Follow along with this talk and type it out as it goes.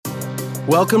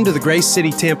Welcome to the Grace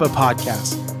City Tampa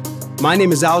podcast. My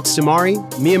name is Alex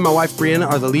DiMare. Me and my wife Brianna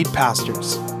are the lead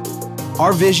pastors.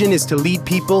 Our vision is to lead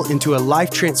people into a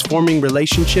life-transforming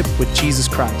relationship with Jesus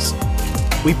Christ.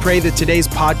 We pray that today's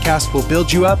podcast will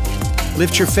build you up,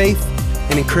 lift your faith,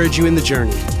 and encourage you in the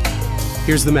journey.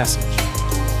 Here's the message.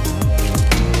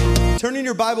 Turn in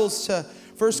your Bibles to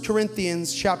 1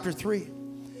 Corinthians chapter 3.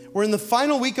 We're in the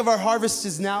final week of our Harvest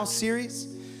Is Now series.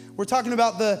 We're talking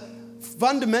about the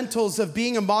fundamentals of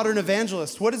being a modern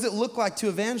evangelist. What does it look like to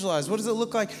evangelize? What does it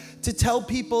look like to tell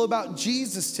people about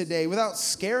Jesus today without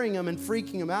scaring them and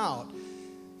freaking them out?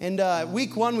 And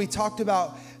week one, we talked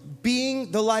about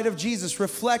being the light of Jesus,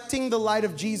 reflecting the light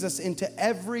of Jesus into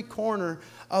every corner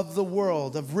of the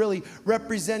world, of really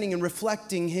representing and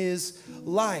reflecting his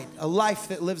light, a life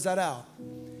that lives that out.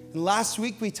 And last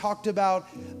week, we talked about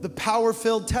the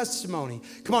power-filled testimony.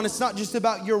 Come on, it's not just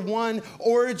about your one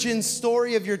origin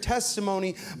story of your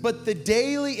testimony, but the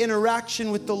daily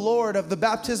interaction with the Lord of the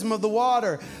baptism of the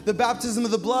water, the baptism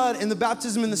of the blood, and the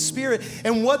baptism in the Spirit,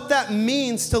 and what that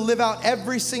means to live out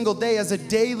every single day as a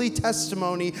daily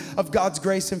testimony of God's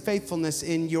grace and faithfulness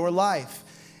in your life.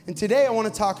 And today, I want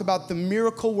to talk about the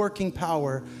miracle-working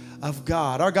power of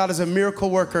God. Our God is a miracle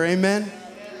worker, amen?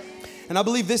 And I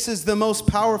believe this is the most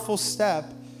powerful step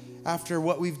after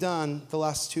what we've done the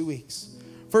last 2 weeks.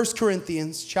 1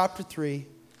 Corinthians chapter 3,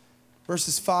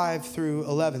 verses 5 through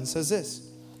 11 says this.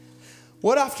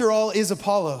 What after all is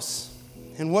Apollos?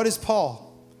 And what is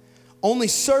Paul? Only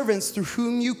servants through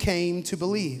whom you came to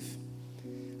believe,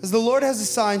 as the Lord has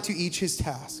assigned to each his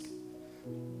task.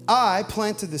 I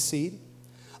planted the seed.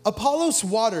 Apollos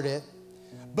watered it,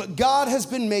 but God has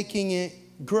been making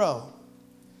it grow.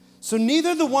 So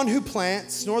neither the one who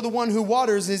plants nor the one who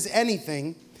waters is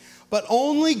anything, but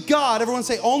only God, everyone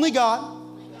say, only God,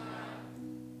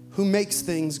 who makes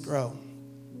things grow.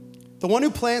 The one who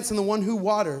plants and the one who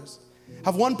waters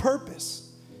have one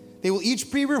purpose. They will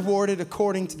each be rewarded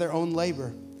according to their own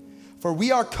labor. For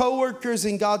we are co-workers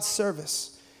in God's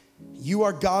service. You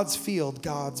are God's field,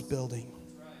 God's building.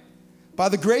 By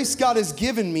the grace God has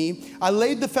given me, I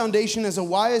laid the foundation as a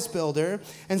wise builder,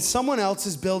 and someone else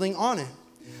is building on it.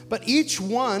 But each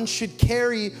one should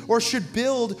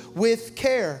build with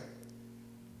care.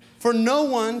 For no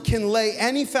one can lay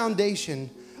any foundation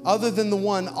other than the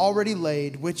one already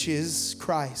laid, which is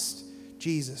Christ,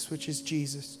 Jesus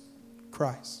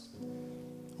Christ.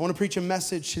 I want to preach a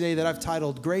message today that I've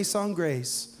titled Grace on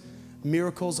Grace,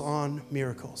 Miracles on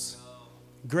Miracles.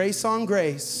 Grace on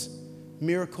grace,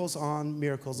 miracles on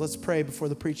miracles. Let's pray before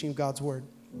the preaching of God's word.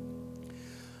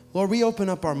 Lord, we open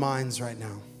up our minds right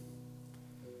now.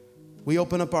 We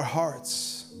open up our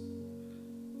hearts.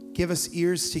 Give us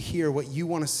ears to hear what you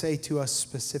want to say to us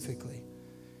specifically.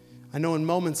 I know in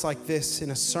moments like this,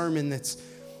 in a sermon that's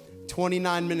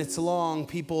 29 minutes long,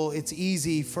 it's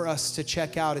easy for us to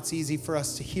check out. It's easy for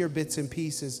us to hear bits and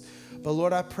pieces. But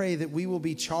Lord, I pray that we will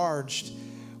be charged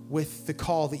with the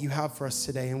call that you have for us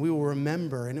today, and we will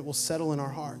remember, and it will settle in our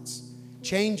hearts.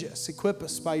 Change us, equip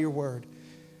us by your word.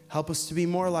 Help us to be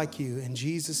more like you. In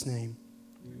Jesus' name,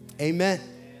 amen.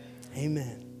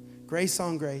 Amen. Grace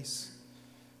on grace,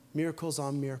 miracles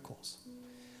on miracles.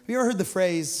 Have you ever heard the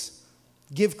phrase,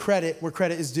 give credit where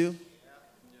credit is due?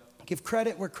 Give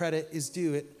credit where credit is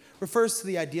due. It refers to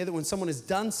the idea that when someone has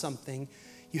done something,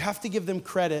 you have to give them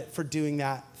credit for doing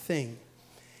that thing.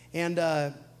 And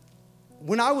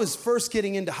when I was first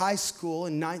getting into high school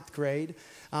in 9th grade,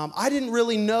 I didn't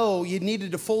really know you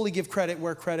needed to fully give credit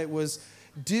where credit was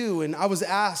due. And I was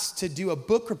asked to do a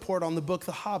book report on the book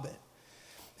The Hobbit.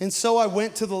 And so I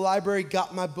went to the library,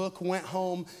 got my book, went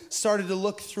home, started to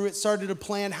look through it, started to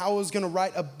plan how I was going to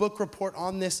write a book report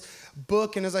on this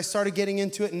book. And as I started getting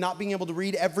into it and not being able to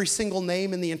read every single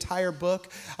name in the entire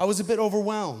book, I was a bit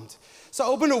overwhelmed. So I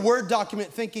opened a Word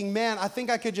document thinking, man, I think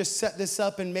I could just set this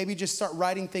up and maybe just start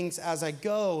writing things as I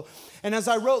go. And as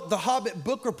I wrote the Hobbit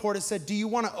book report, it said, do you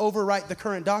want to overwrite the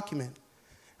current document?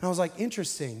 And I was like,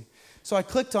 interesting. So I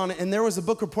clicked on it, and there was a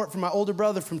book report from my older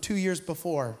brother from 2 years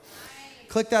before.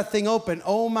 Click that thing open.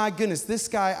 Oh my goodness, this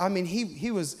guy,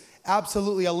 he was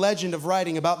absolutely a legend of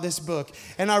writing about this book.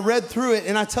 And I read through it,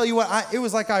 and I tell you what, it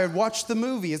was like I had watched the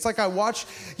movie. It's like I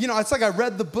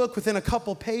read the book within a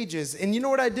couple pages. And you know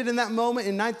what I did in that moment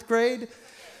in 9th grade?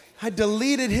 I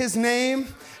deleted his name,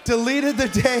 deleted the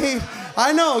date.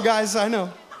 I know, guys, I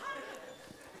know.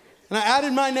 And I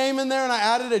added my name in there, and I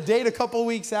added a date a couple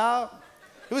weeks out.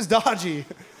 It was dodgy.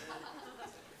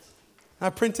 I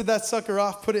printed that sucker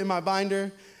off, put it in my binder,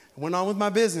 and went on with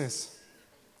my business.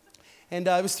 And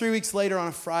it was 3 weeks later on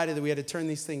a Friday that we had to turn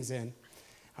these things in.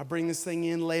 I bring this thing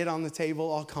in, lay it on the table,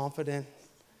 all confident.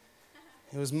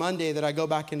 It was Monday that I go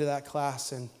back into that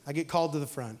class, and I get called to the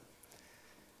front.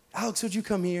 Alex, would you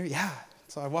come here? Yeah.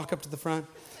 So I walk up to the front.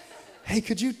 Hey,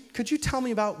 could you tell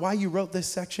me about why you wrote this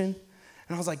section?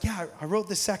 And I was like, yeah, I wrote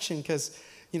this section because,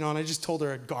 and I just told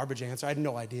her a garbage answer. I had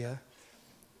no idea.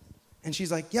 And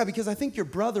she's like, yeah, because I think your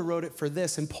brother wrote it for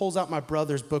this, and pulls out my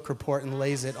brother's book report and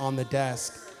lays it on the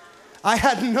desk. I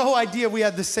had no idea we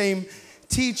had the same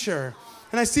teacher.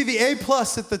 And I see the A+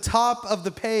 at the top of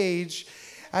the page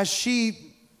as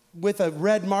she, with a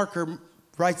red marker,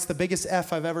 writes the biggest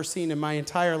F I've ever seen in my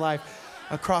entire life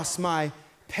across my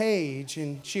page.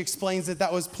 And she explains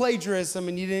that was plagiarism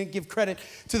and you didn't give credit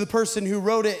to the person who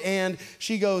wrote it. And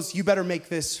she goes, you better make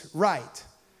this right.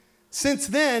 Since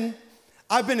then,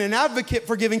 I've been an advocate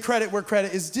for giving credit where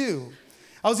credit is due.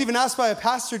 I was even asked by a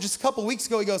pastor just a couple weeks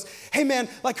ago, he goes, hey man,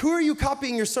 who are you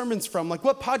copying your sermons from?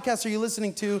 What podcasts are you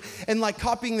listening to and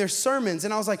copying their sermons?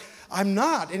 And I was like, I'm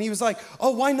not. And he was like,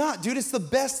 oh, why not? Dude, it's the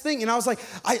best thing. And I was like,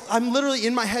 I'm literally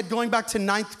in my head going back to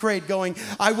 9th grade going,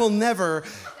 I will never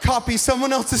copy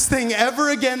someone else's thing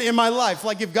ever again in my life.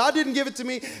 If God didn't give it to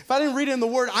me, if I didn't read it in the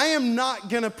Word, I am not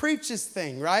going to preach this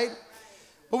thing, right?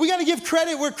 But we got to give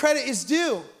credit where credit is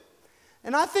due.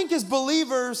 And I think as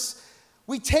believers,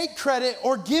 we take credit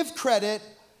or give credit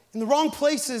in the wrong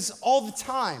places all the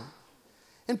time.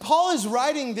 And Paul is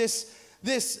writing this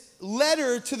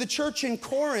letter to the church in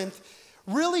Corinth,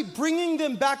 really bringing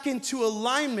them back into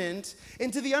alignment,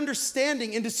 into the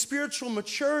understanding, into spiritual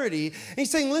maturity. And he's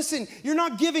saying, listen, you're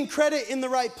not giving credit in the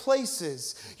right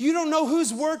places. You don't know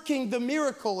who's working the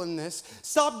miracle in this.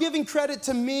 Stop giving credit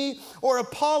to me or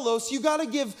Apollos. You got to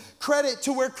give credit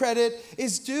to where credit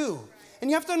is due. And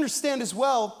you have to understand as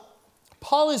well,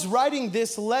 Paul is writing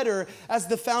this letter as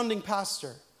the founding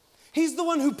pastor. He's the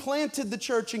one who planted the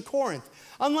church in Corinth.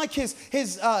 Unlike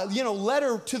his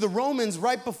letter to the Romans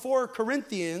right before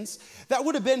Corinthians, that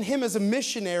would have been him as a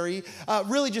missionary,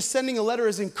 really just sending a letter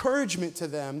as encouragement to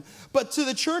them. But to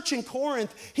the church in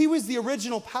Corinth, he was the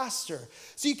original pastor.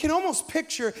 So you can almost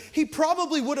picture, he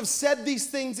probably would have said these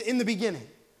things in the beginning.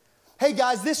 Hey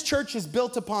guys, this church is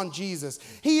built upon Jesus.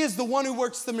 He is the one who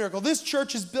works the miracle. This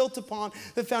church is built upon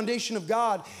the foundation of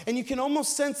God. And you can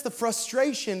almost sense the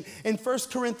frustration in 1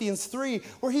 Corinthians 3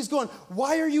 where he's going,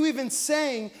 why are you even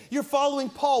saying you're following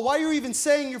Paul? Why are you even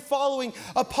saying you're following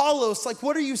Apollos?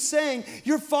 What are you saying?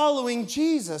 You're following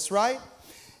Jesus, right?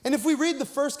 And if we read the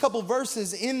first couple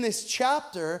verses in this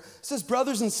chapter, it says,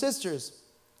 brothers and sisters,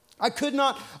 I could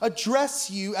not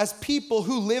address you as people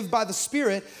who live by the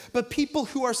Spirit, but people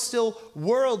who are still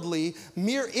worldly,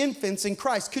 mere infants in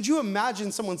Christ. Could you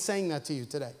imagine someone saying that to you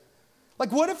today?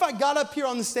 What if I got up here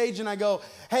on the stage and I go,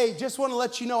 hey, just want to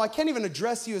let you know, I can't even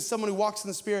address you as someone who walks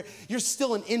in the Spirit. You're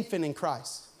still an infant in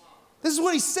Christ. This is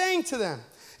what he's saying to them.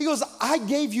 He goes, I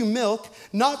gave you milk,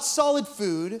 not solid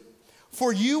food,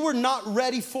 for you were not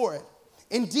ready for it.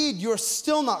 Indeed, you're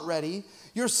still not ready.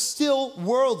 You're still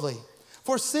worldly.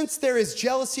 For since there is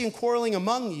jealousy and quarreling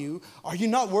among you, are you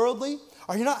not worldly?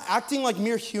 Are you not acting like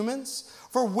mere humans?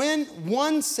 For when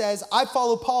one says, I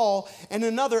follow Paul, and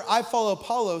another, I follow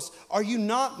Apollos, are you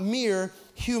not mere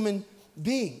human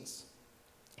beings?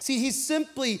 See, he's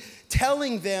simply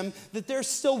telling them that they're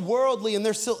still worldly and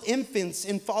they're still infants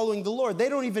in following the Lord. They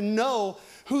don't even know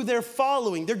who they're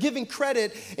following. They're giving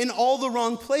credit in all the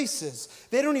wrong places.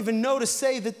 They don't even know to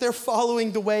say that they're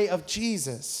following the way of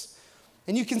Jesus.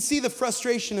 And you can see the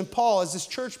frustration in Paul as this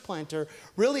church planter,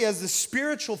 really as the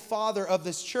spiritual father of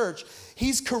this church.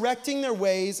 He's correcting their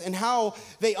ways and how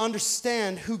they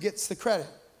understand who gets the credit.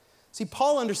 See,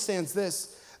 Paul understands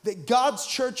this, that God's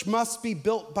church must be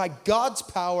built by God's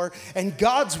power and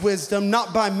God's wisdom,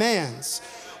 not by man's.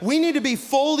 We need to be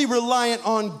fully reliant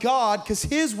on God because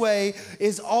his way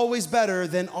is always better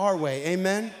than our way.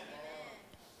 Amen?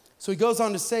 So he goes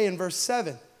on to say in verse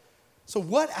 7, so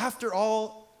what after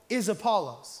all is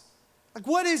Apollos?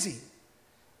 What is he?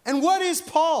 And what is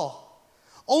Paul?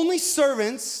 Only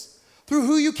servants through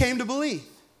who you came to believe,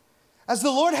 as the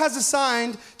Lord has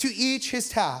assigned to each his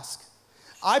task.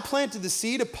 I planted the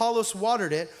seed, Apollos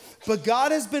watered it, but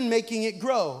God has been making it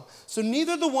grow. So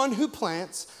neither the one who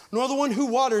plants nor the one who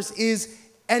waters is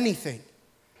anything.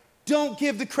 Don't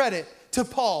give the credit to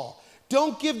Paul.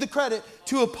 Don't give the credit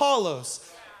to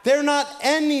Apollos. They're not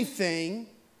anything,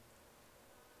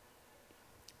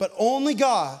 but only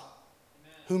God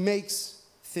who makes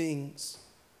things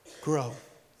grow.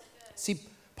 See,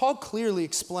 Paul clearly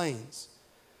explains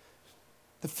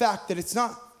the fact that it's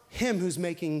not him who's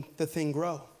making the thing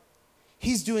grow.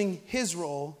 He's doing his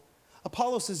role.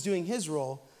 Apollos is doing his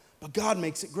role, but God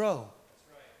makes it grow.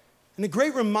 And a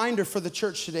great reminder for the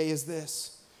church today is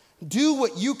this. Do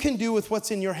what you can do with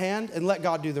what's in your hand and let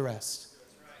God do the rest.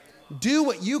 Do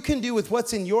what you can do with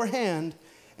what's in your hand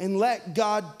and let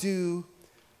God do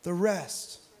the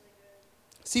rest.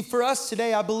 See, for us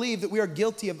today, I believe that we are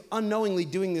guilty of unknowingly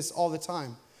doing this all the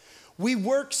time. We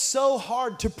work so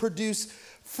hard to produce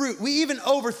fruit. We even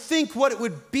overthink what it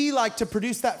would be like to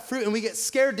produce that fruit, and we get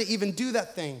scared to even do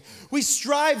that thing. We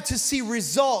strive to see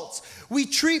results. We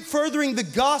treat furthering the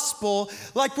gospel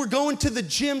like we're going to the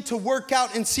gym to work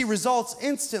out and see results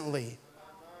instantly.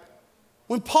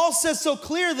 When Paul says so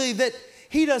clearly that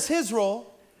he does his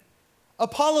role,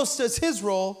 Apollos does his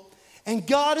role, and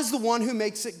God is the one who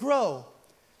makes it grow.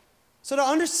 So to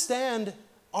understand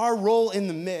our role in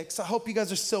the mix, I hope you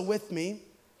guys are still with me.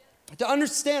 To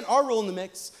understand our role in the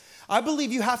mix, I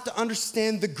believe you have to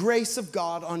understand the grace of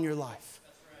God on your life.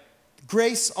 Right.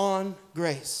 Grace on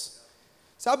grace.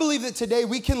 So I believe that today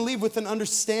we can leave with an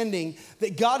understanding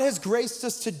that God has graced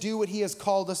us to do what he has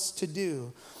called us to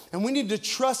do. And we need to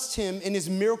trust him in his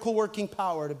miracle working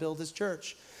power to build his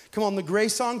church. Come on, the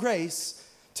grace on grace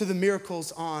to the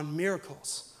miracles on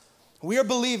miracles. We are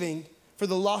believing for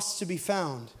the lost to be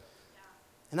found.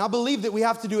 And I believe that we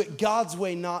have to do it God's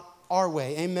way, not our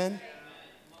way. Amen?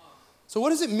 So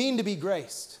what does it mean to be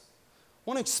graced? I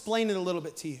want to explain it a little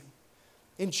bit to you.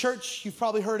 In church, you've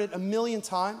probably heard it a million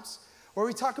times, where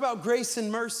we talk about grace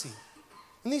and mercy.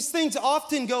 And these things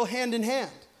often go hand in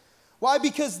hand. Why?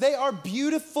 Because they are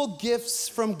beautiful gifts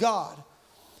from God.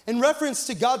 In reference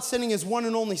to God sending his one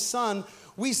and only Son,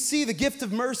 we see the gift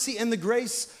of mercy and the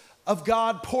grace of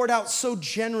God poured out so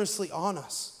generously on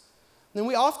us. And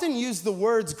we often use the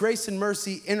words grace and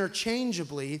mercy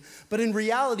interchangeably, but in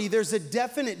reality, there's a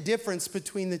definite difference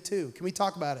between the two. Can we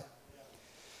talk about it?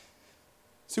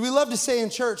 So we love to say in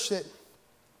church that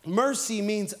mercy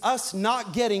means us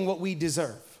not getting what we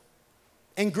deserve.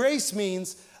 And grace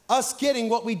means us getting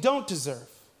what we don't deserve.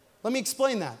 Let me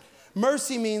explain that.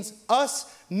 Mercy means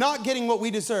us not getting what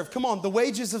we deserve. Come on, the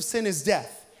wages of sin is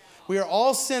death. We are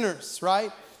all sinners,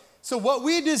 right? So what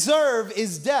we deserve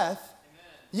is death.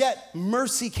 Yet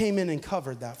mercy came in and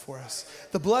covered that for us.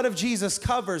 The blood of Jesus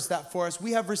covers that for us.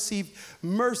 We have received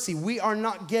mercy. We are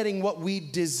not getting what we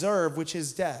deserve, which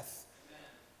is death.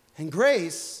 And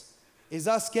grace is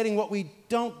us getting what we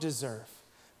don't deserve.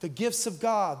 The gifts of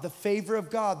God, the favor of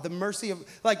God, the mercy of,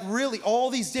 like really all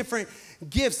these different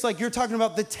gifts, like you're talking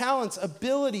about the talents,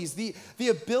 abilities, the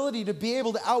ability to be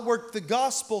able to outwork the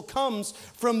gospel comes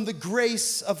from the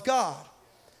grace of God.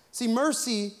 See,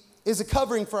 mercy is a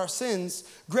covering for our sins.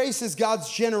 Grace is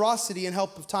God's generosity and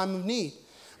help of time of need.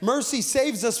 Mercy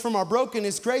saves us from our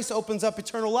brokenness. Grace opens up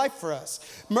eternal life for us.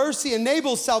 Mercy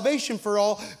enables salvation for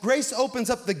all. Grace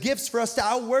opens up the gifts for us to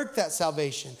outwork that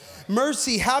salvation.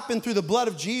 Mercy happened through the blood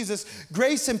of Jesus.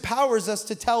 Grace empowers us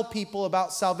to tell people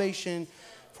about salvation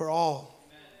for all.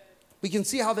 We can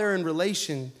see how they're in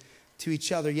relation to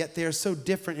each other, yet they are so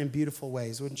different in beautiful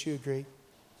ways. Wouldn't you agree?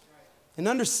 And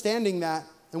understanding that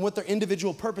and what their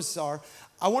individual purposes are,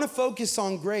 I want to focus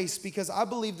on grace because I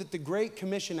believe that the Great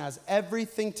Commission has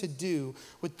everything to do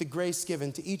with the grace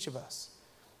given to each of us.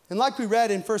 And like we read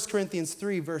in 1 Corinthians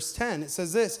 3, verse 10, it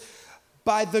says this,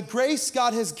 by the grace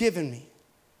God has given me,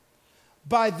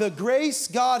 by the grace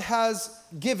God has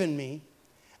given me,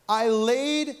 I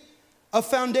laid a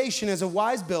foundation as a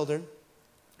wise builder,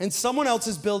 and someone else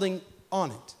is building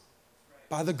on it.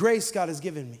 By the grace God has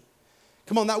given me.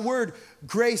 Come on, that word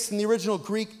grace in the original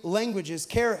Greek language is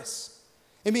charis.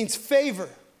 It means favor.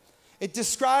 It's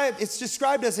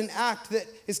described as an act that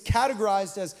is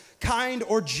categorized as kind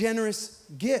or generous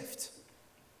gift.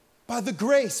 By the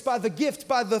grace, by the gift,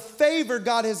 by the favor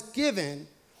God has given,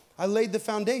 I laid the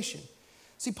foundation.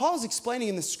 See, Paul's explaining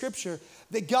in the scripture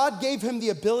that God gave him the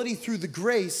ability through the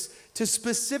grace to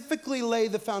specifically lay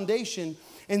the foundation,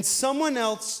 and someone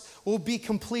else will be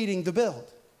completing the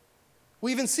build.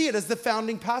 We even see it as the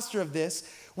founding pastor of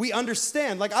this. We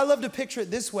understand, like I love to picture it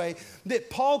this way,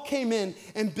 that Paul came in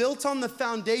and built on the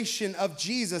foundation of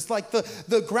Jesus. Like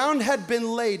the ground had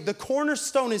been laid, the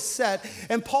cornerstone is set,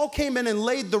 and Paul came in and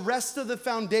laid the rest of the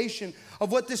foundation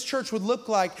of what this church would look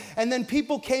like. And then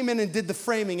people came in and did the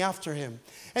framing after him.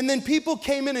 And then people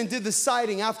came in and did the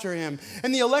siding after him.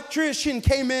 And the electrician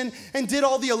came in and did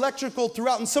all the electrical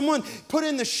throughout. And someone put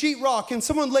in the sheetrock, and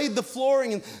someone laid the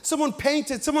flooring, and someone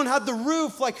painted, someone had the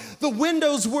roof, like the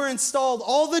windows were installed.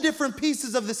 All the different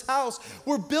pieces of this house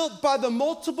were built by the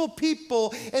multiple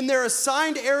people in their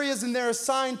assigned areas and their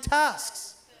assigned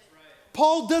tasks.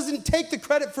 Paul doesn't take the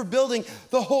credit for building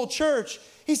the whole church.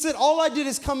 He said, all I did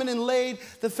is come in and laid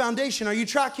the foundation. Are you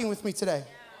tracking with me today?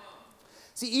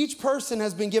 See, each person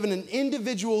has been given an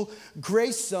individual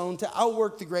grace zone to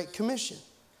outwork the Great Commission.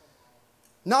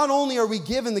 Not only are we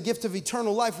given the gift of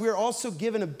eternal life, we are also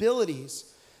given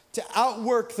abilities to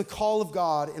outwork the call of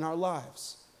God in our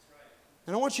lives.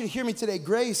 And I want you to hear me today.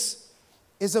 Grace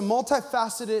is a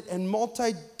multifaceted and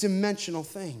multidimensional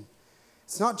thing.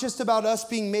 It's not just about us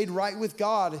being made right with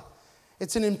God.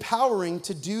 It's an empowering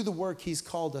to do the work he's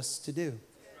called us to do.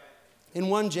 In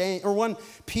 1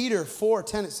 Peter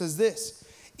 4:10, it says this: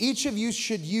 each of you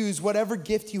should use whatever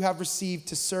gift you have received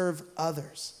to serve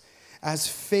others as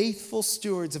faithful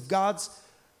stewards of God's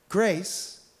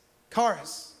grace,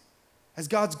 charis, as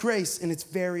God's grace in its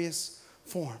various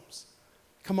forms.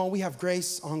 Come on, we have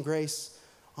grace on grace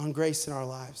on grace in our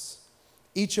lives.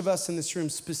 Each of us in this room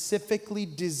specifically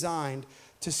designed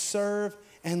to serve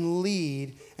and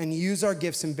lead and use our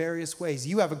gifts in various ways.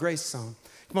 You have a grace zone.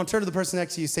 Come on, turn to the person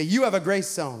next to you. Say, you have a grace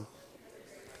zone.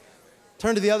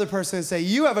 Turn to the other person and say,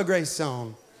 you have a grace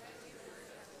zone.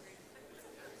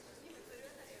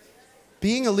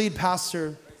 Being a lead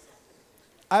pastor,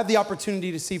 I have the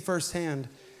opportunity to see firsthand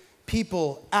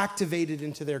people activated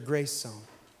into their grace zone.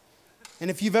 And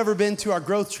if you've ever been to our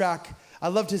growth track, I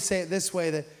love to say it this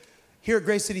way, that here at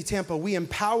Grace City Tampa, we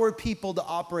empower people to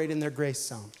operate in their grace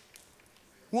zone.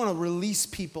 We want to release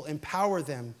people, empower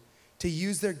them to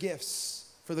use their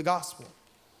gifts for the gospel.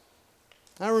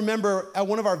 I remember at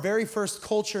one of our very first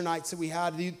culture nights that we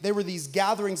had, there were these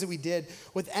gatherings that we did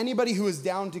with anybody who was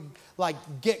down to like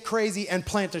get crazy and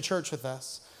plant a church with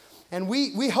us. And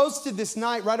we hosted this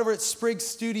night right over at Spriggs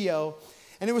Studio.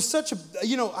 And it was such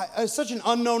an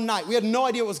unknown night. We had no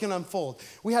idea what was going to unfold.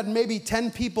 We had maybe 10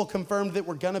 people confirmed that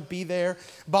were going to be there.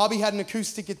 Bobby had an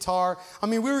acoustic guitar. I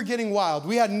mean, we were getting wild.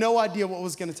 We had no idea what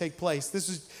was going to take place.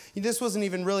 This wasn't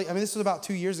even really, this was about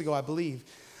 2 years ago, I believe.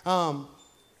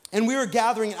 And we were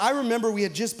gathering. I remember we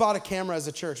had just bought a camera as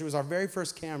a church. It was our very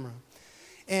first camera.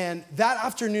 And that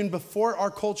afternoon before our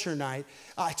culture night,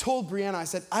 I told Brianna, I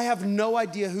said, I have no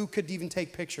idea who could even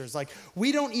take pictures. Like,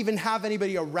 we don't even have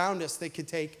anybody around us that could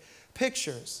take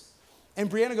pictures. And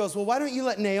Brianna goes, well, why don't you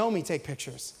let Naomi take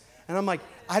pictures? And I'm like,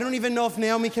 I don't even know if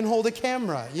Naomi can hold a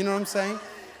camera. You know what I'm saying?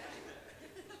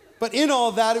 But in all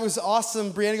of that, it was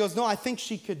awesome. Brianna goes, no, I think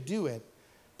she could do it.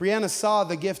 Brianna saw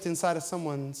the gift inside of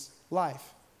someone's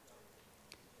life.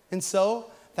 And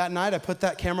so that night, I put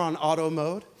that camera on auto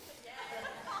mode.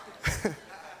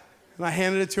 And I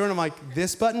handed it to her, and I'm like,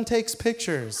 this button takes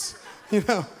pictures. You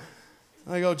know,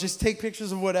 I go, just take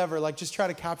pictures of whatever. Like, just try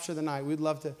to capture the night. We'd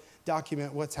love to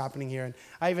document what's happening here. And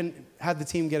I even had the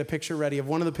team get a picture ready of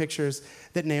one of the pictures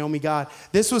that Naomi got.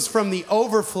 This was from the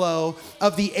overflow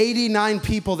of the 89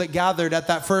 people that gathered at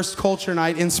that first culture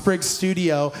night in Spriggs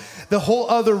Studio. The whole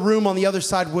other room on the other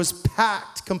side was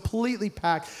packed, completely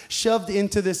packed, shoved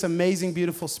into this amazing,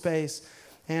 beautiful space.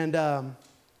 And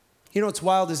what's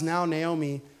wild is now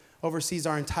Naomi oversees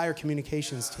our entire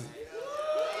communications team.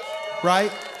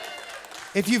 Right?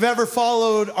 If you've ever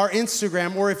followed our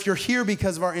Instagram, or if you're here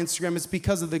because of our Instagram, it's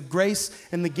because of the grace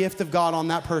and the gift of God on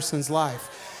that person's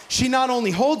life. She not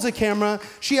only holds a camera,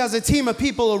 she has a team of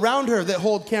people around her that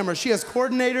hold cameras. She has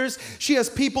coordinators. She has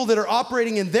people that are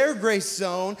operating in their grace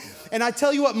zone. And I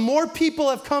tell you what, more people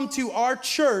have come to our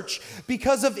church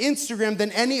because of Instagram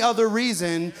than any other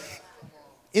reason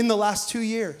in the last 2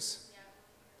 years.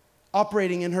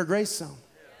 Operating in her grace zone.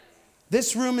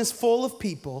 This room is full of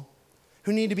people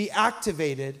who need to be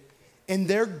activated in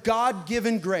their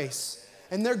God-given grace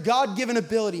and their God-given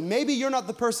ability. Maybe you're not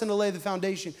the person to lay the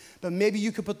foundation, but maybe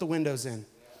you could put the windows in.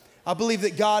 I believe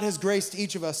that God has graced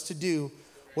each of us to do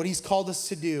what he's called us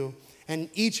to do, and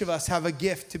each of us have a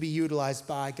gift to be utilized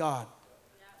by God.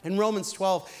 In Romans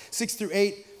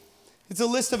 12:6-8, it's a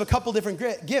list of a couple different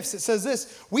gifts. It says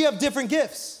this: we have different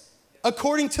gifts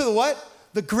according to the what?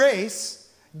 The grace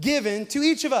given to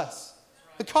each of us.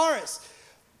 The charis.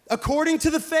 According to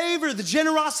the favor, the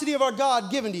generosity of our God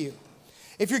given to you.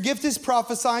 If your gift is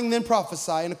prophesying, then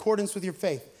prophesy in accordance with your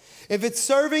faith. If it's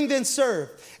serving, then serve.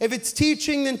 If it's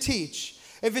teaching, then teach.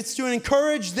 If it's to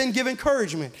encourage, then give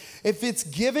encouragement. If it's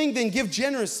giving, then give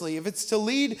generously. If it's to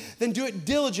lead, then do it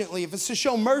diligently. If it's to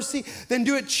show mercy, then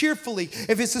do it cheerfully.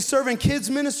 If it's to serve in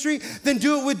kids ministry, then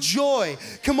do it with joy.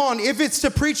 Come on, if it's to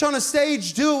preach on a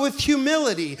stage, do it with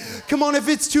humility. Come on, if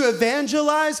it's to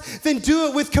evangelize, then do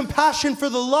it with compassion for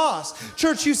the lost.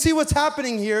 Church, you see what's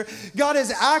happening here. God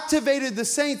has activated the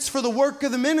saints for the work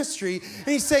of the ministry, and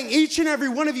he's saying each and every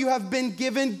one of you have been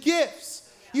given gifts.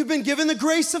 You've been given the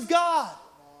grace of God.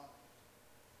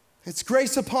 It's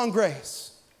grace upon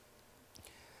grace.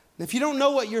 And if you don't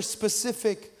know what your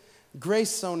specific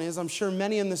grace zone is, I'm sure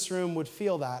many in this room would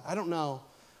feel that. I don't know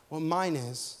what mine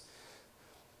is.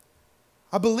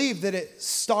 I believe that it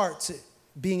starts at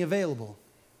being available.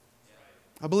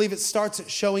 I believe it starts at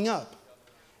showing up.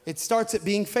 It starts at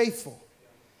being faithful.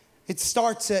 It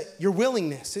starts at your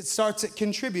willingness. It starts at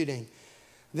contributing.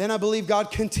 Then I believe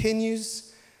God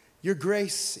continues your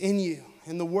grace in you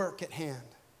and the work at hand.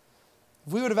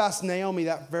 If we would have asked Naomi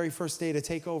that very first day to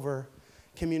take over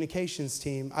communications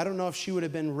team, I don't know if she would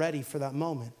have been ready for that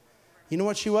moment. You know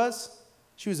what she was?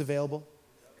 She was available.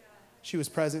 She was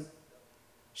present.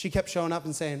 She kept showing up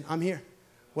and saying, I'm here.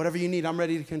 Whatever you need, I'm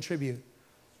ready to contribute.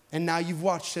 And now you've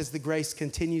watched as the grace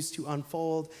continues to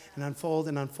unfold and unfold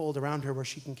and unfold around her, where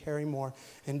she can carry more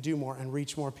and do more and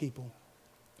reach more people.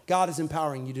 God is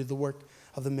empowering you to do the work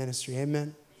of the ministry.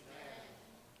 Amen.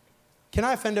 Can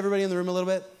I offend everybody in the room a little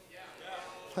bit? Yeah.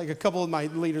 Like a couple of my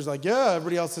leaders like, yeah.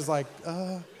 Everybody else is like,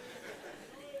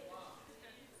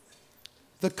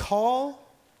 The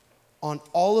call on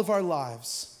all of our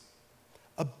lives,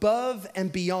 above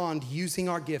and beyond using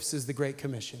our gifts, is the Great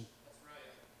Commission.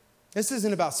 This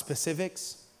isn't about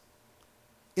specifics.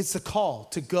 It's the call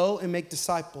to go and make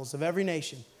disciples of every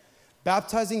nation,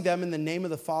 baptizing them in the name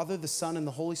of the Father, the Son, and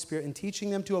the Holy Spirit, and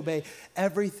teaching them to obey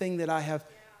everything that I have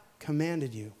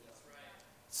commanded you.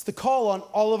 It's the call on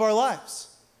all of our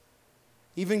lives.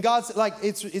 Even God's, like,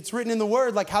 it's written in the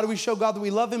Word, like, how do we show God that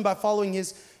we love Him? By following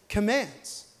His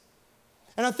commands.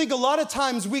 And I think a lot of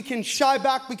times we can shy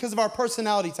back because of our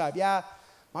personality type. Yeah,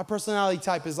 my personality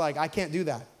type is like, I can't do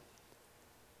that.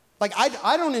 Like,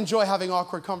 I don't enjoy having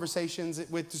awkward conversations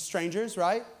with strangers,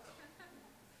 right?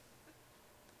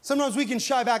 Sometimes we can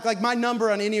shy back. Like, my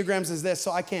number on Enneagrams is this,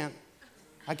 so I can't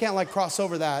like cross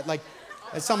over that. Like,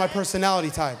 it's not my personality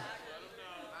type.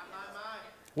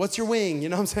 What's your wing? You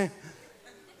know what I'm saying?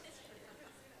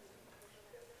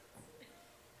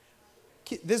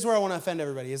 This is where I want to offend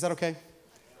everybody. Is that okay?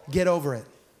 Get over it.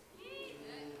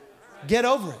 Get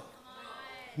over it.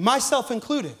 Myself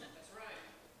included.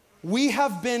 We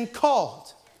have been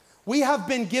called. We have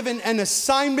been given an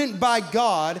assignment by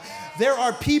God. There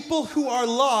are people who are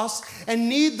lost and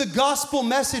need the gospel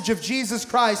message of Jesus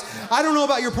Christ. I don't know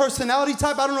about your personality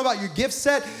type. I don't know about your gift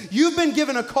set. You've been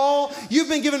given a call. You've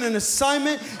been given an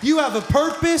assignment. You have a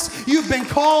purpose. You've been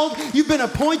called. You've been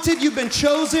appointed. You've been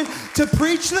chosen to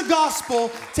preach the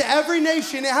gospel to every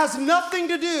nation. It has nothing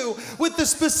to do with the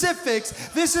specifics.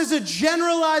 This is a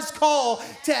generalized call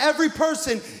to every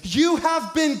person. You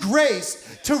have been graced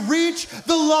to reach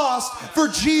the lost for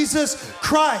Jesus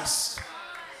Christ.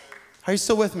 Are you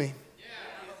still with me?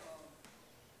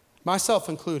 Myself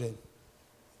included.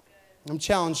 I'm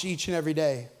challenged each and every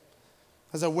day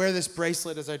as I wear this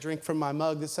bracelet, as I drink from my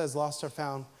mug that says lost or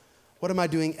found. What am I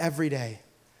doing every day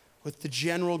with the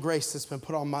general grace that's been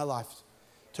put on my life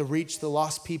to reach the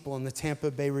lost people in the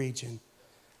Tampa Bay region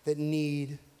that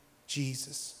need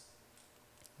Jesus?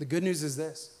 The good news is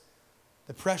this: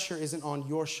 the pressure isn't on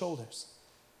your shoulders.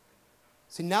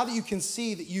 See, now that you can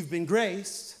see that you've been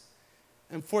graced,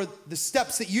 and for the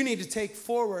steps that you need to take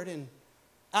forward in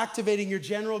activating your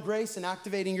general grace and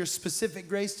activating your specific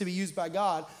grace to be used by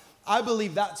God, I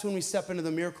believe that's when we step into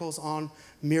the miracles on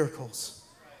miracles.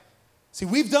 See,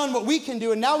 we've done what we can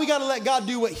do, and now we got to let God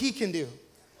do what He can do.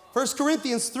 1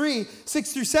 Corinthians 3,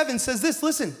 6 through 7 says this,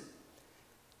 listen,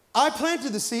 I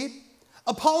planted the seed,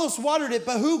 Apollos watered it,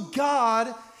 but who?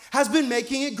 God has been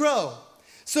making it grow.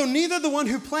 So neither the one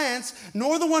who plants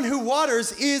nor the one who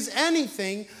waters is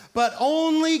anything, but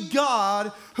only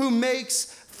God who makes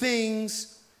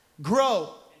things grow.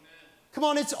 Amen. Come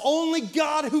on, it's only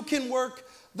God who can work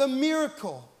the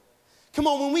miracle. Come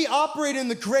on, when we operate in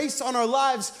the grace on our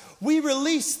lives, we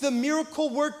release the miracle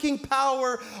working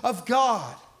power of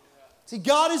God. See,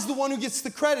 God is the one who gets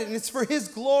the credit, and it's for His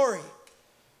glory,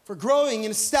 for growing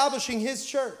and establishing His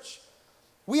church.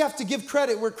 We have to give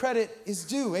credit where credit is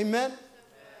due. Amen?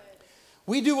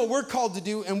 We do what we're called to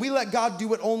do, and we let God do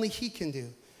what only He can do.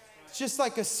 It's just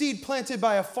like a seed planted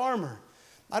by a farmer.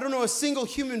 I don't know a single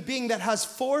human being that has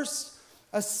forced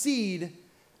a seed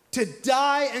to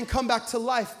die and come back to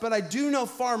life, but I do know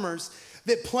farmers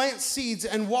that plant seeds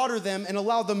and water them and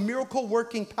allow the miracle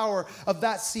working power of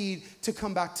that seed to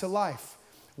come back to life.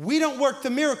 We don't work the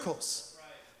miracles.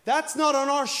 That's not on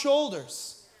our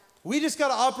shoulders. We just got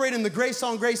to operate in the grace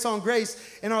on grace on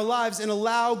grace in our lives and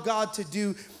allow God to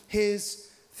do His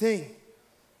thing.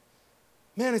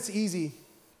 Man, it's easy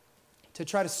to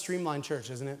try to streamline church,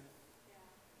 isn't it?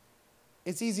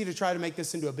 It's easy to try to make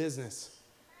this into a business.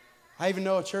 I even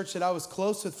know a church that I was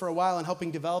close with for a while and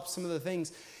helping develop some of the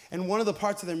things. And one of the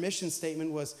parts of their mission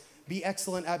statement was be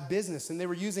excellent at business. And they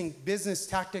were using business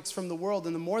tactics from the world.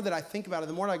 And the more that I think about it,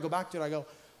 the more I go back to it, I go,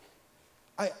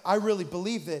 I really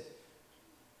believe that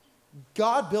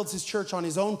God builds his church on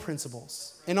his own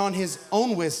principles and on his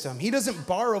own wisdom. He doesn't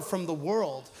borrow from the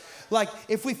world. Like,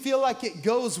 if we feel like it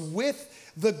goes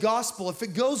with the gospel, if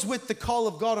it goes with the call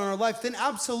of God on our life, then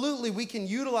absolutely we can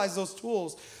utilize those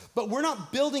tools. But we're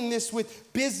not building this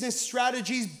with business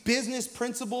strategies, business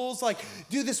principles, like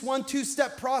do this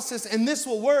 1-2-step process and this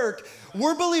will work.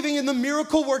 We're believing in the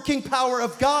miracle working power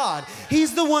of God.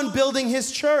 He's the one building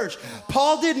his church.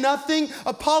 Paul did nothing.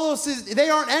 Apollos they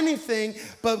aren't anything,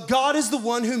 but God is the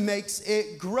one who makes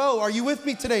it grow. Are you with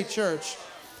me today, church?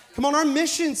 Come on, our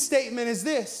mission statement is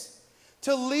this: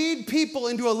 to lead people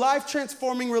into a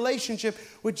life-transforming relationship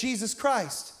with Jesus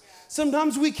Christ.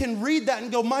 Sometimes we can read that and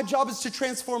go, my job is to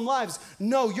transform lives.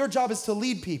 No, your job is to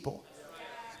lead people.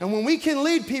 And when we can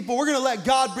lead people, we're going to let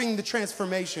God bring the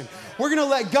transformation. We're going to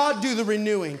let God do the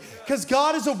renewing, because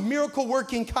God is a miracle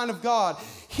working kind of God.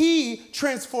 He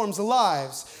transforms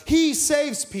lives. He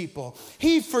saves people.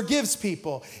 He forgives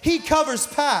people. He covers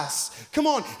past. Come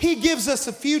on. He gives us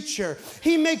a future.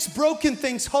 He makes broken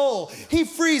things whole. He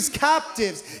frees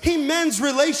captives. He mends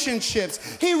relationships.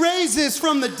 He raises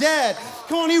from the dead.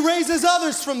 Come on. He raises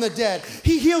others from the dead.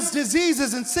 He heals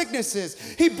diseases and sicknesses.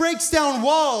 He breaks down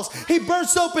walls. He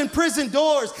bursts open prison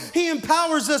doors. He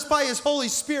empowers us by his Holy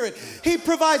Spirit. He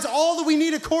provides all that we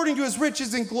need according to his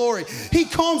riches and glory. He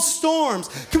calms storms.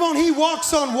 Come on, he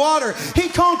walks on water. He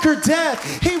conquered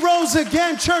death. He rose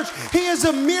again. Church, he is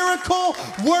a miracle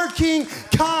working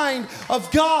kind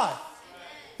of God.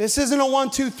 This isn't a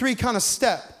 1, 2, 3 kind of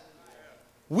step.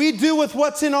 We do with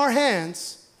what's in our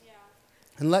hands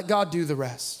and let God do the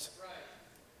rest.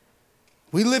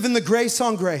 We live in the grace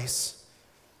on grace,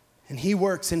 and he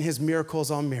works in his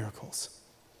miracles on miracles.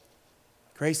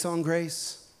 Grace on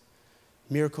grace,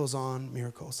 miracles on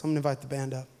miracles. I'm going to invite the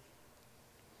band up.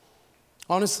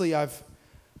 Honestly, I've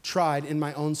tried in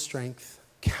my own strength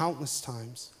countless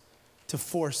times to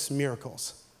force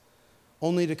miracles,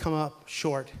 only to come up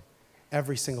short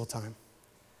every single time.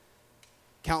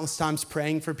 Countless times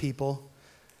praying for people,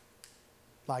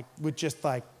 with just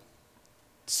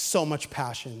so much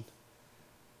passion,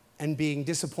 and being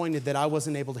disappointed that I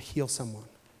wasn't able to heal someone.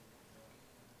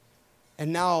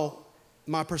 And now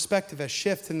my perspective has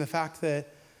shifted in the fact that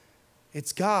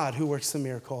it's God who works the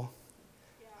miracle.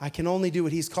 I can only do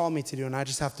what he's called me to do, and I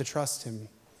just have to trust him. There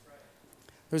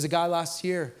was a guy last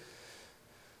year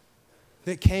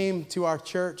that came to our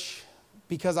church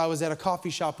because I was at a coffee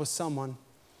shop with someone,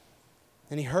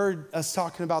 and he heard us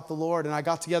talking about the Lord, and I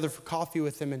got together for coffee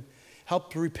with him and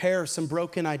helped repair some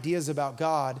broken ideas about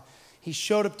God. He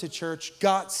showed up to church,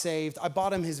 got saved. I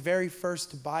bought him his very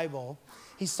first Bible.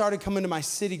 He started coming to my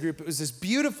city group. It was this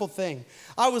beautiful thing.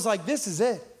 I was like, this is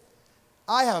it.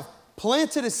 I have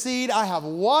planted a seed. I have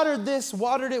watered this,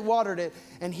 watered it,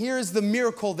 and here is the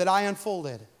miracle that I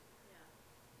unfolded.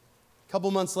 A couple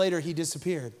months later, he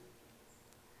disappeared.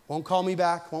 Won't call me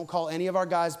back, won't call any of our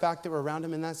guys back that were around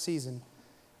him in that season.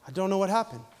 I don't know what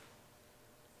happened.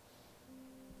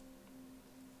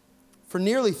 For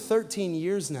nearly 13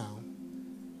 years now,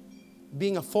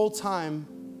 being a full-time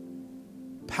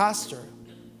pastor,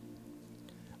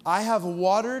 I have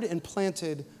watered and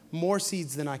planted more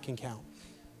seeds than I can count.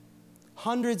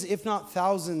 Hundreds, if not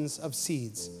thousands of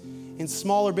seeds in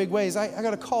small or big ways. I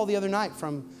got a call the other night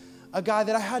from a guy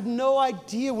that I had no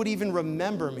idea would even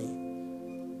remember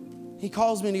me. He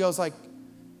calls me and he goes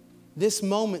this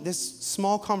moment, this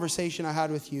small conversation I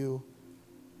had with you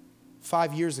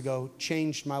 5 years ago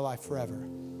changed my life forever.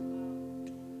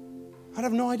 I'd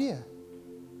have no idea.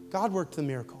 God worked the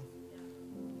miracle.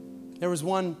 There was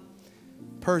one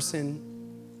person,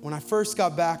 when I first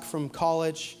got back from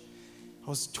college, I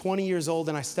was 20 years old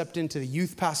and I stepped into the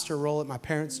youth pastor role at my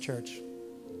parents' church.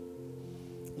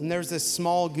 And there's this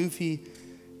small, goofy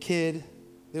kid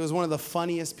that was one of the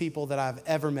funniest people that I've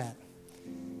ever met.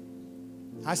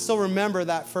 I still remember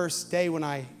that first day when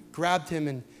I grabbed him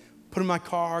and put him in my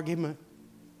car, gave him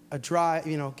a drive,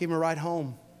 gave him a ride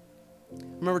home. I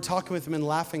remember talking with him and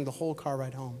laughing the whole car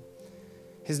ride home.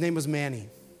 His name was Manny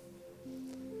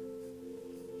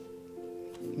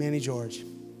George.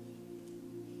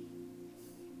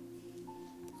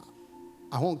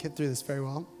 I won't get through this very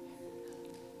well.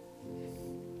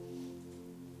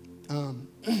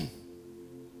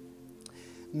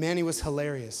 Manny was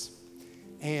hilarious,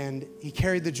 and he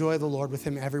carried the joy of the Lord with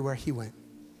him everywhere he went.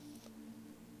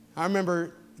 I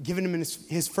remember giving him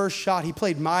his first shot. He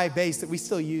played my bass that we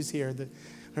still use here.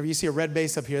 Whenever you see a red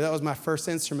bass up here, that was my first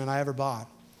instrument I ever bought.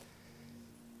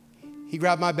 He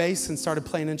grabbed my bass and started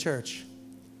playing in church.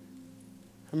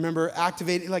 I remember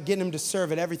getting him to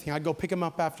serve at everything. I'd go pick him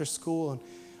up after school, and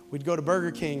we'd go to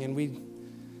Burger King, and we'd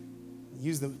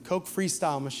use the Coke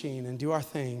Freestyle machine and do our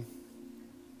thing.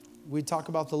 we'd talk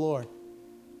about the Lord.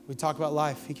 We'd talk about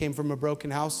life. He came from a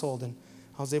broken household, and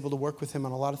I was able to work with him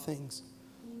on a lot of things.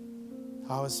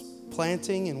 I was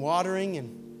planting and watering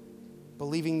and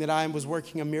believing that I was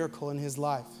working a miracle in his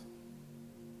life.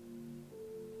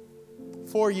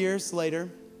 4 years later,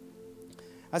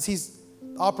 as he's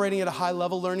operating at a high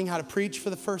level, learning how to preach for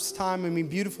the first time,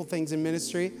 beautiful things in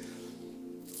ministry,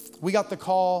 we got the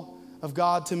call of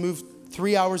God to move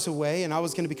 3 hours away, and I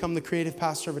was going to become the creative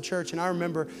pastor of a church. And I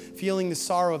remember feeling the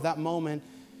sorrow of that moment,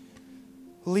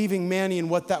 leaving Manny and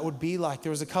what that would be like.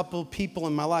 There was a couple people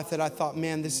in my life that I thought,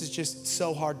 man, this is just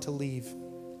so hard to leave.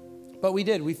 But we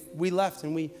did. We left,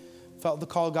 and we felt the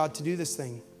call of God to do this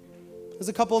thing. It was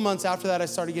a couple of months after that I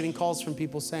started getting calls from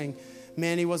people saying,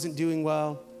 Manny wasn't doing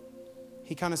well.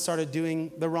 He kind of started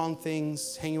doing the wrong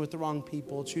things, hanging with the wrong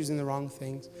people, choosing the wrong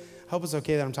things. I hope it's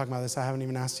okay that I'm talking about this. I haven't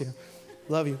even asked you.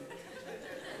 Love you.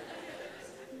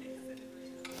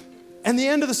 And the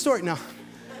end of the story. No.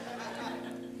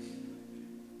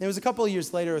 It was a couple of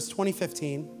years later. It was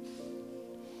 2015.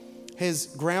 His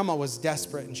grandma was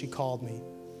desperate, and she called me.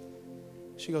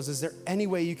 She goes, is there any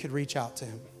way you could reach out to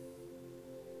him?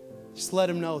 Just let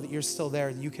him know that you're still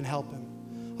there, that you can help him.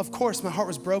 Of course, my heart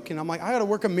was broken. I'm like, I got to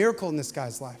work a miracle in this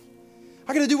guy's life.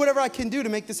 I got to do whatever I can do to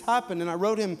make this happen. And I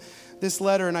wrote him this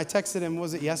letter, and I texted him,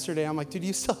 was it yesterday? I'm like, dude,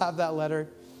 you still have that letter?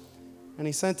 And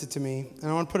he sent it to me.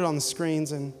 And I want to put it on the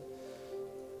screens, and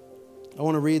I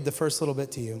want to read the first little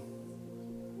bit to you.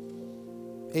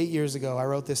 8 years ago, I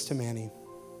wrote this to Manny.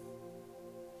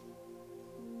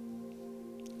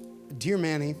 Dear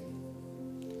Manny,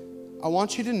 I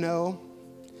want you to know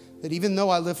that even though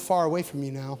I live far away from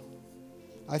you now,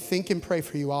 I think and pray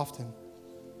for you often.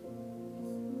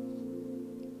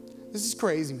 This is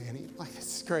crazy, Manny.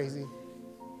 This is crazy.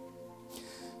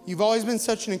 You've always been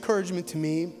such an encouragement to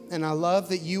me, and I love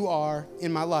that you are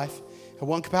in my life at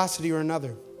one capacity or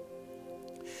another.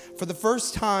 From the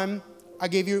first time I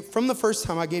gave you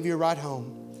a ride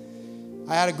home,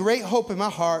 I had a great hope in my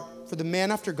heart for the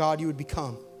man after God you would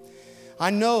become. I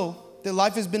know that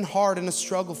life has been hard and a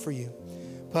struggle for you,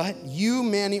 but you,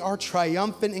 Manny, are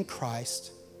triumphant in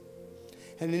Christ.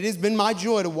 And it has been my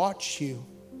joy to watch you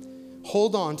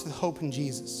hold on to the hope in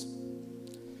Jesus.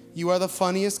 You are the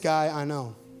funniest guy I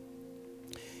know.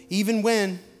 Even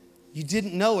when you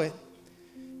didn't know it,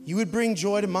 you would bring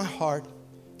joy to my heart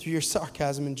through your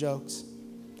sarcasm and jokes.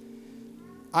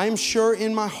 I am sure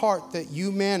in my heart that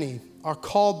you, Manny, are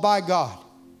called by God.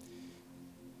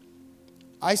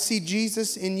 I see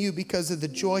Jesus in you because of the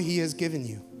joy he has given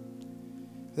you.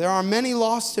 There are many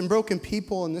lost and broken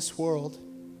people in this world,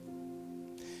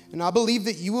 and I believe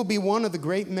that you will be one of the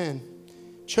great men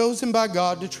chosen by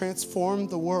God to transform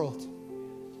the world.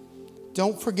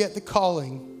 Don't forget the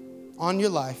calling on your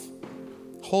life.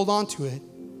 Hold on to it,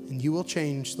 and you will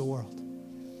change the world.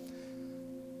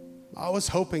 I was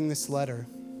hoping this letter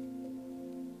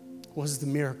was the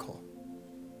miracle,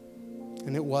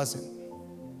 and it wasn't.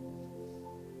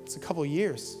 It's a couple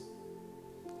years.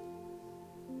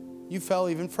 You fell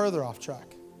even further off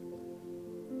track.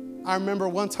 I remember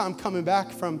one time coming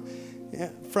back from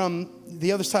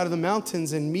the other side of the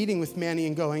mountains and meeting with Manny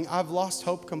and going, I've lost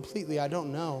hope completely. I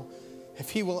don't know if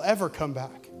he will ever come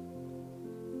back.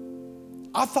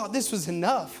 I thought this was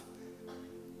enough.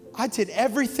 I did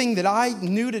everything that I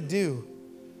knew to do.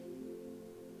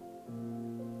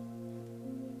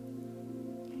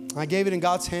 I gave it in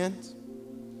God's hands.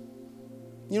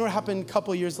 You know what happened a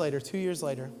couple years later, 2 years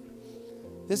later?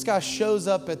 This guy shows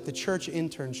up at the church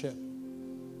internship.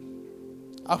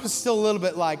 I was still a little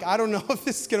bit like, I don't know if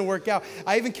this is going to work out.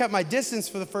 I even kept my distance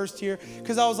for the first year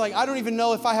because I was like, I don't even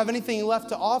know if I have anything left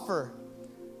to offer.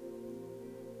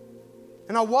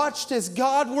 And I watched as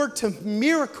God worked a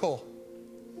miracle.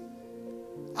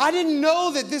 I didn't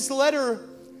know that this letter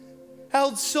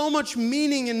held so much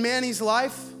meaning in Manny's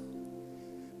life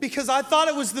because I thought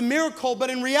it was the miracle, but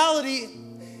in reality,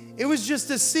 it was just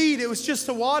a seed. It was just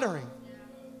a watering.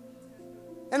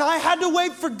 And I had to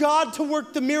wait for God to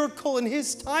work the miracle in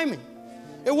his timing.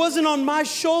 It wasn't on my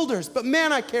shoulders, but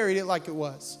man, I carried it like it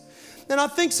was. And I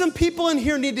think some people in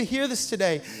here need to hear this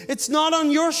today. It's not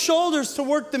on your shoulders to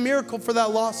work the miracle for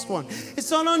that lost one.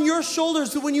 It's not on your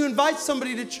shoulders that when you invite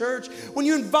somebody to church, when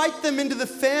you invite them into the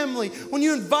family, when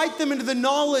you invite them into the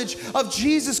knowledge of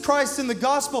Jesus Christ and the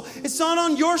gospel, it's not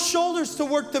on your shoulders to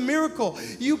work the miracle.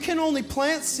 You can only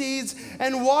plant seeds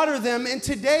and water them. And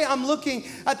today I'm looking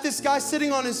at this guy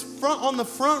sitting on the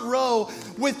front row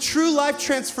with True Life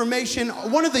Transformation,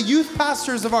 one of the youth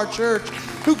pastors of our church,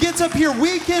 who gets up here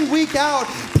week in, week out,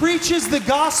 preaches the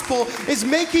gospel, is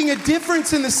making a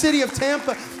difference in the city of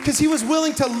Tampa. because he was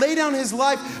willing to lay down his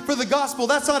life for the gospel.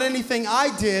 That's not anything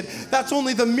I did. That's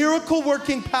only the miracle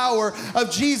working power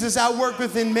of Jesus at work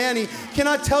within Manny. Can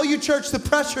I tell you, church, the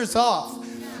pressure's off.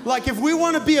 Like, if we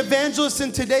want to be evangelists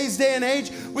in today's day and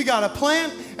age, we got to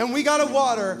plant and we got to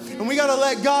water and we got to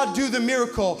let God do the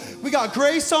miracle. We got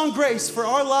grace on grace for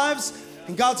our lives,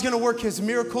 and God's going to work his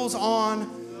miracles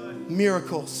on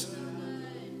miracles.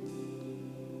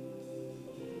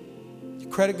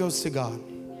 Credit goes to God.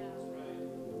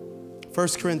 1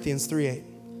 Corinthians 3:8.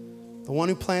 The one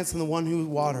who plants and the one who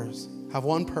waters have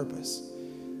one purpose.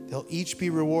 They'll each be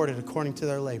rewarded according to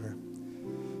their labor.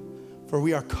 For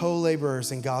we are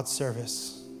co-laborers in God's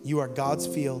service. You are God's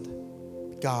field,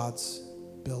 God's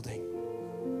building.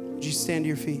 Would you stand to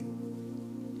your feet?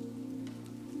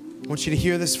 I want you to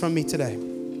hear this from me today.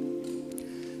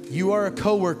 You are a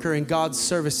co-worker in God's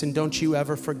service, and don't you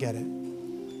ever forget it.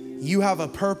 You have a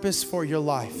purpose for your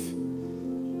life.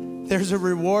 There's a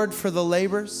reward for the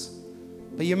labors,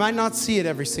 but you might not see it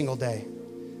every single day.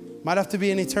 Might have to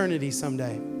be an eternity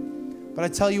someday. But I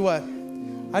tell you what,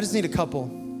 I just need a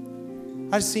couple.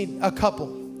 I just need a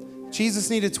couple. Jesus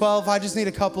needed 12. I just need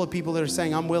a couple of people that are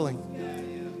saying, I'm willing.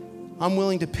 I'm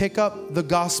willing to pick up the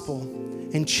gospel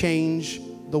and change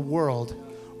the world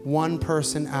one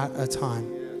person at a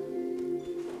time.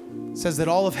 It says that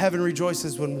all of heaven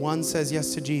rejoices when one says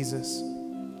yes to Jesus.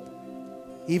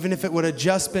 Even if it would have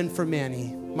just been for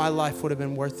Manny, my life would have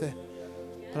been worth it.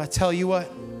 But I tell you what,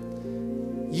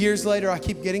 years later, I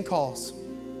keep getting calls.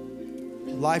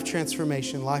 Life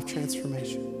transformation, life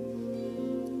transformation.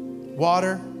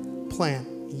 Water, plant.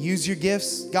 Use your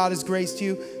gifts. God has graced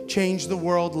you. Change the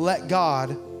world. Let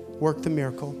God work the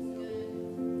miracle.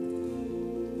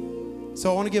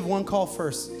 So I want to give one call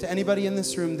first to anybody in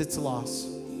this room that's lost.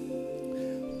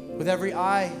 With every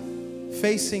eye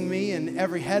facing me and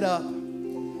every head up.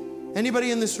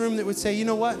 Anybody in this room that would say, you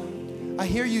know what? I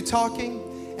hear you talking,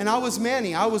 and I was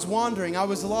Manny. I was wandering. I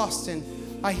was lost, and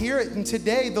I hear it. And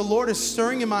today the Lord is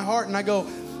stirring in my heart, and I go,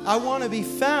 I want to be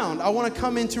found. I want to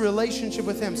come into relationship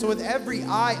with him. So with every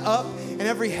eye up and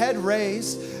every head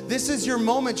raised, this is your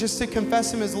moment just to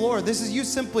confess him as Lord. This is you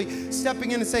simply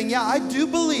stepping in and saying, yeah, I do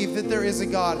believe that there is a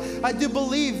God. I do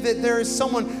believe that there is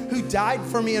someone who died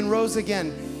for me and rose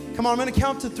again. Come on, I'm going to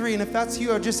count to 3. And if that's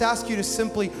you, I'll just ask you to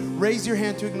simply raise your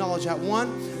hand to acknowledge that.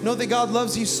 1, know that God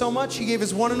loves you so much. He gave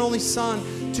his one and only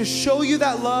son to show you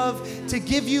that love, to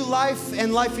give you life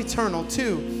and life eternal.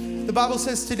 2, the Bible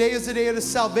says today is the day of the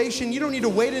salvation. You don't need to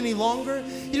wait any longer.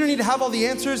 You don't need to have all the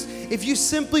answers. If you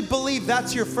simply believe,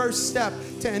 that's your first step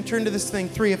to enter into this thing.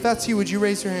 3, if that's you, would you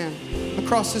raise your hand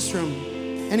across this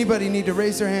room? Anybody need to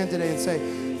raise their hand today and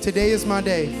say, today is my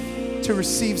day to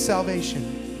receive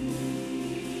salvation.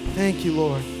 Thank you,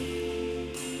 Lord.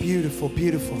 Beautiful,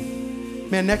 beautiful.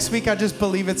 Man, next week I just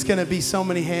believe it's going to be so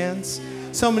many hands,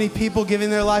 so many people giving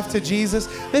their life to Jesus.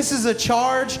 This is a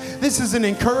charge. This is an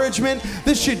encouragement.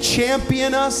 This should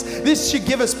champion us. This should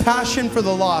give us passion for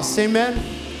the lost. Amen?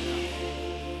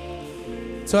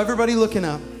 So everybody looking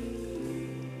up.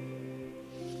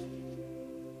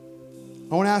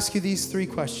 I want to ask you these 3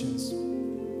 questions.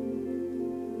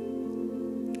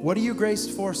 What are you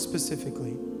graced for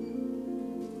specifically?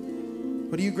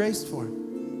 What are you graced for?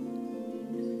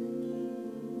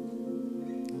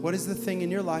 What is the thing in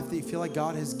your life that you feel like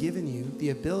God has given you,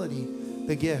 the ability,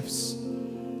 the gifts,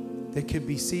 that could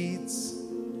be seeds,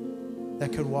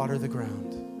 that could water the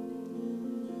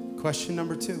ground? Question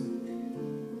number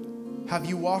 2. Have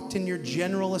you walked in your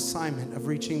general assignment of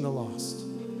reaching the lost?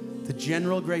 The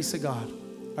general grace of God.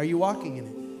 Are you walking in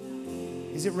it?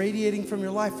 Is it radiating from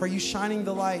your life? Are you shining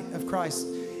the light of Christ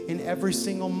in every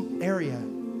single area?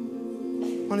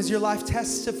 Is your life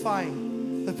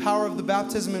testifying the power of the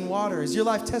baptism in water? Is your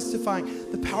life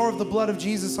testifying the power of the blood of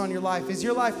Jesus on your life? Is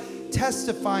your life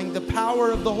testifying the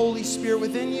power of the Holy Spirit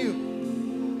within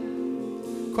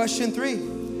you? Question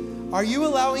 3, are you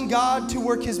allowing God to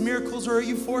work his miracles, or are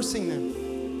you forcing them?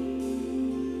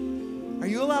 Are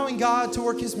you allowing God to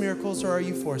work his miracles, or are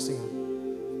you forcing them?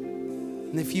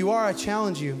 And if you are, I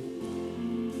challenge you,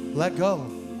 let go.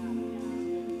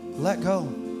 Let go.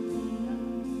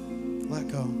 Let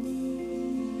go.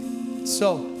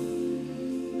 So,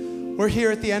 we're here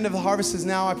at the end of the Harvest Is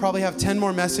Now. I probably have 10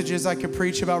 more messages I could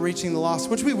preach about reaching the lost,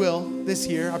 which we will this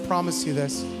year. I promise you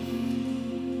this.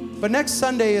 But next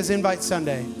Sunday is Invite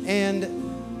Sunday.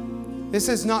 And this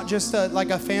is not just like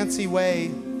a fancy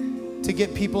way to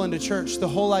get people into church. The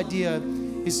whole idea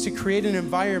is to create an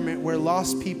environment where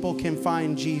lost people can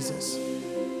find Jesus.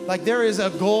 Like, there is a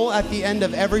goal at the end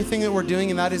of everything that we're doing,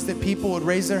 and that is that people would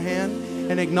raise their hand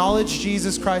and acknowledge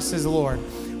Jesus Christ as Lord.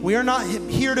 We are not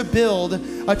here to build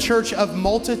a church of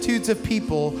multitudes of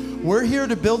people. We're here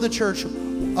to build a church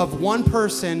of one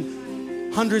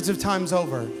person hundreds of times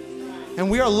over. And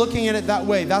we are looking at it that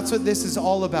way. That's what this is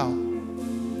all about.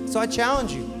 So I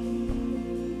challenge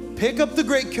you. Pick up the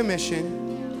Great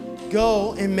Commission.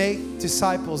 Go and make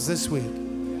disciples this week.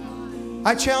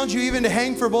 I challenge you even to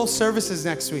hang for both services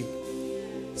next week.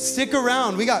 Stick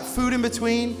around. We got food in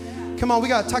between. Come on, we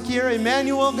got Taquiera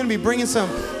Emmanuel going to be bringing some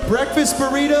breakfast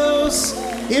burritos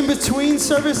in between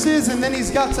services. And then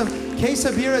he's got some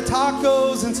quesadilla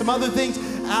tacos and some other things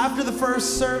after the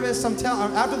first service.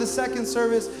 After the second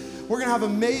service, we're going to have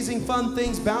amazing fun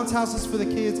things, bounce houses for the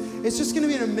kids. It's just going to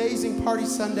be an amazing party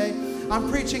Sunday. I'm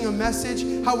preaching a message,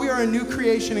 how we are a new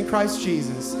creation in Christ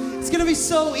Jesus. It's going to be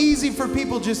so easy for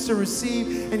people just to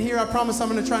receive. And here, I promise I'm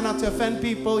going to try not to offend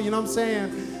people. You know what I'm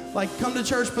saying? Like, come to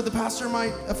church, but the pastor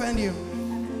might offend you.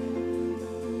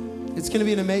 It's going to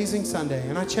be an amazing Sunday,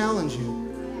 and I challenge you.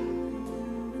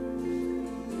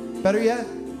 Better yet,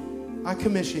 I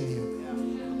commission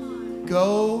you.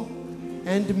 Go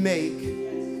and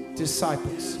make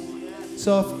disciples.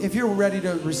 So if you're ready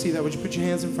to receive that, would you put your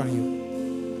hands in front of you?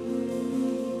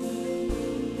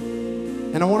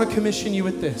 And I want to commission you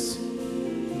with this.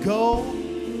 Go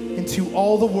into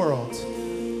all the world.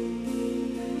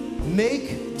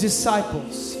 Make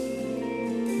disciples.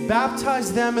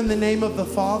 Baptize them in the name of the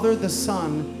Father, the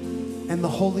Son, and the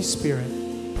Holy Spirit.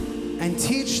 And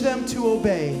teach them to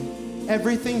obey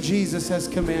everything Jesus has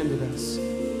commanded us.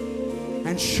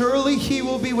 And surely He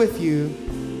will be with you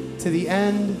to the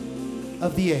end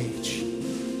of the age.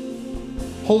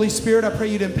 Holy Spirit, I pray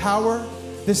you'd empower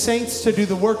the saints to do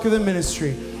the work of the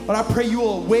ministry. But I pray you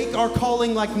will awake our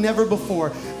calling like never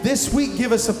before. This week,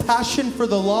 give us a passion for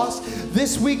the lost.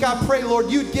 This week, I pray, Lord,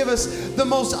 you'd give us the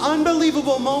most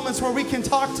unbelievable moments where we can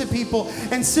talk to people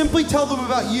and simply tell them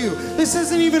about you. This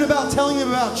isn't even about telling them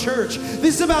about church.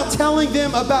 This is about telling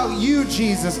them about you,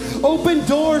 Jesus. Open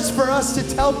doors for us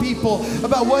to tell people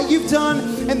about what you've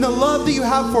done and the love that you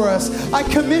have for us. I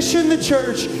commission the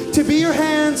church to be your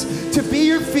hands, to be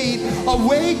your feet.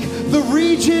 Awake the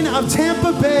region of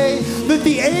Tampa Bay, that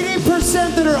the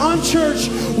 80% that are unchurched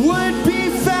would be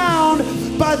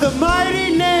found by the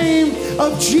mighty name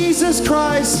of Jesus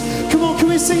Christ. Come on, can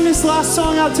we sing this last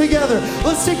song out together?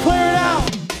 Let's declare it out.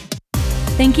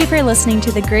 Thank you for listening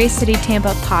to the Grace City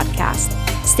Tampa podcast.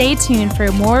 Stay tuned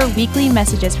for more weekly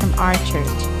messages from our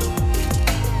church.